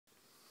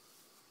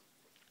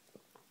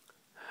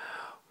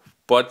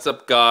What's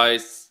up,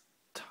 guys?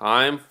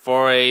 Time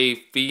for a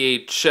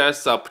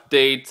VHS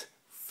update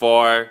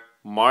for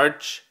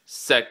March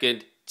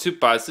 2nd,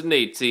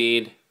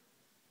 2018.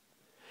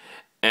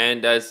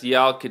 And as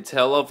y'all can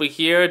tell over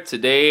here,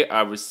 today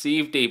I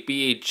received a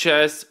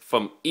VHS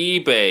from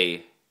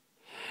eBay.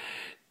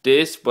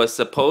 This was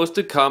supposed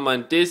to come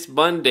on this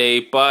Monday,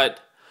 but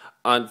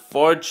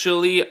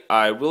unfortunately,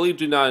 I really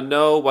do not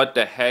know what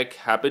the heck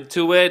happened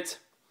to it.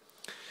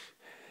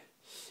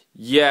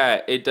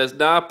 Yeah, it does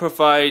not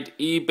provide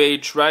eBay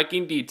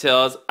tracking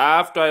details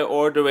after I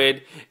ordered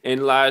it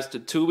in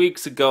last 2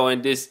 weeks ago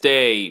and this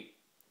day.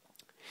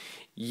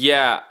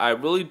 Yeah, I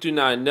really do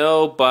not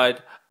know,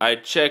 but I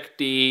checked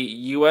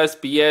the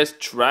USPS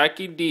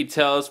tracking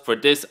details for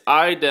this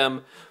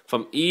item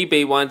from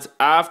eBay once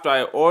after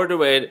I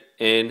ordered it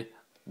in,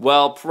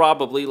 well,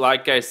 probably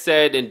like I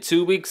said, in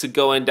 2 weeks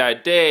ago in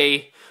that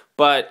day,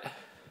 but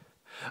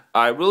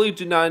I really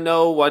do not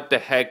know what the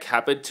heck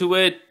happened to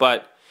it,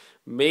 but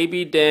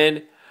maybe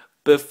then,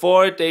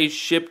 before they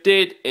shipped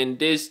it in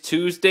this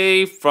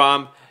Tuesday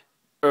from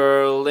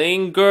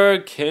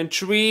Erlanger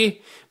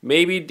country,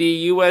 maybe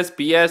the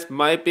USPS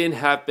might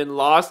have been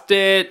lost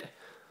it.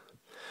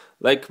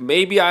 Like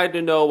maybe I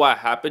don't know what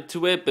happened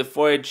to it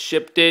before it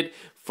shipped it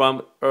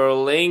from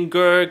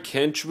Erlanger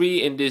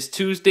country in this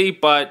Tuesday,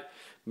 but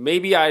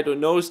maybe I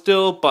don't know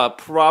still, but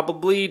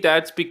probably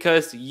that's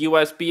because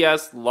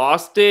USPS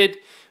lost it.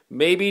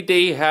 Maybe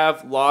they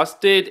have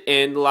lost it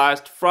in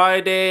last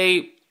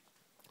Friday.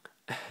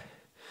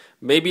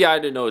 Maybe I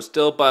don't know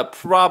still, but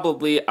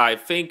probably I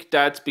think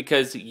that's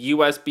because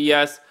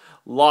USPS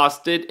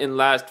lost it in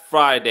last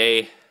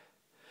Friday.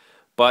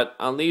 But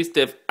at least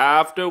if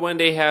after when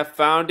they have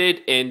found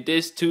it in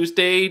this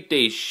Tuesday,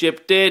 they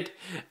shipped it.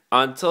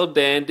 Until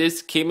then,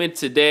 this came in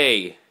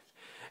today.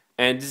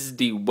 And this is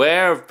the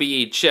Wear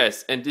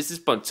VHS, and this is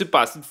from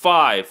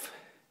 2005.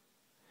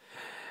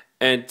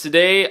 And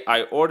today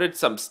I ordered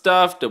some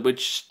stuff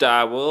which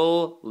I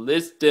will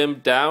list them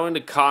down in the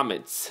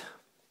comments.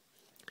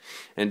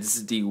 And this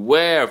is the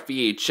Wear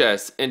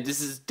VHS, and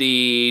this is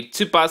the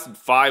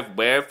 2005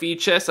 Wear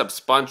VHS of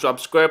SpongeBob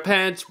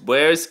SquarePants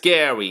Where's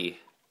Gary,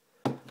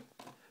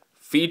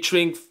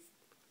 featuring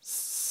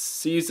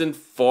season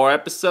 4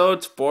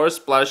 episodes 4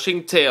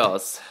 Splashing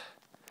Tales.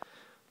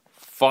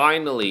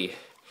 Finally,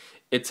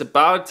 it's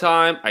about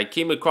time I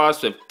came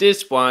across with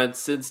this one,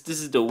 since this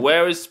is the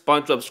rarest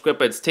SpongeBob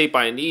SquarePants tape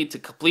I need to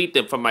complete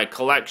them from my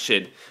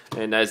collection.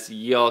 And as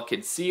y'all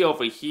can see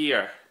over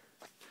here,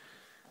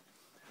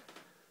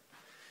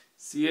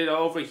 see it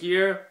over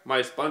here? My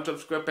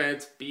SpongeBob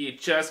SquarePants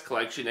VHS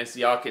collection, as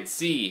y'all can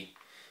see.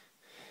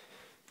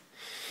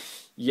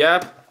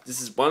 Yep, this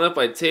is one of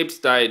my tapes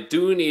that I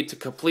do need to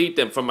complete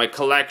them from my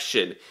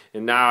collection.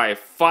 And now I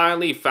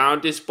finally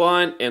found this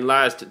one in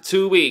last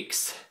 2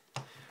 weeks.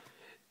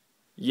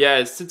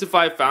 Yes, since if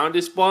I found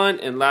this one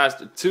in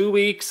last 2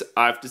 weeks,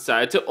 I've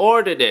decided to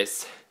order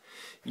this.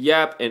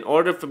 Yep, in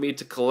order for me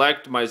to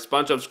collect my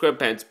SpongeBob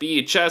SquarePants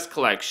VHS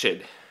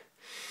collection.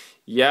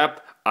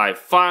 Yep, I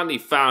finally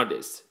found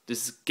this.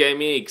 This is getting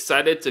me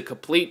excited to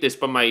complete this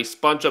from my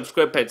SpongeBob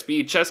SquarePants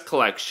VHS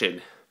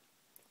collection.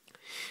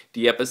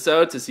 The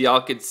episodes, as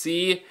y'all can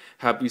see,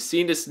 Have You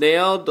Seen the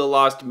Snail, The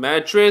Lost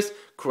Mattress,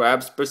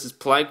 Crabs vs.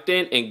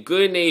 Plankton, and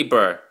Good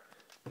Neighbor.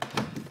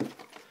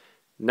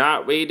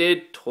 Not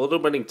rated, total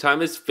running time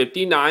is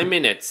 59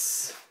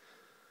 minutes.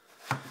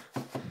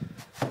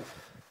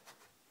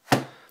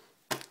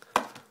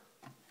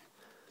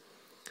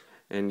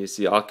 And you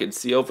see, y'all can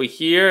see over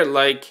here,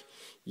 like,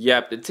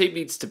 yep, the tape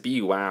needs to be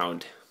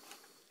wound.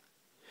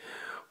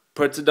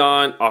 Printed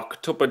on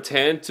October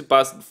 10,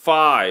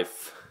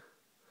 2005.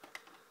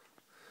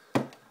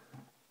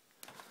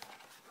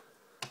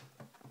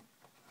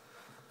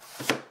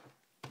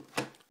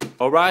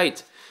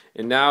 Alright,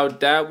 and now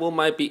that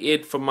might be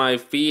it for my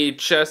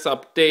VHS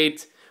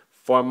update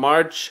for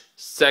March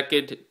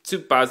 2nd,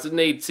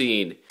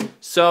 2018.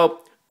 So,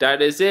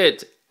 that is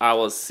it. I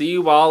will see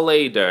you all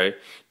later.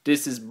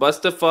 This is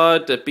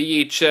Mustafa, the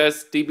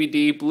VHS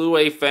DVD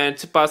Blu-ray fan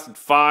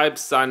 2005,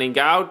 signing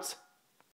out.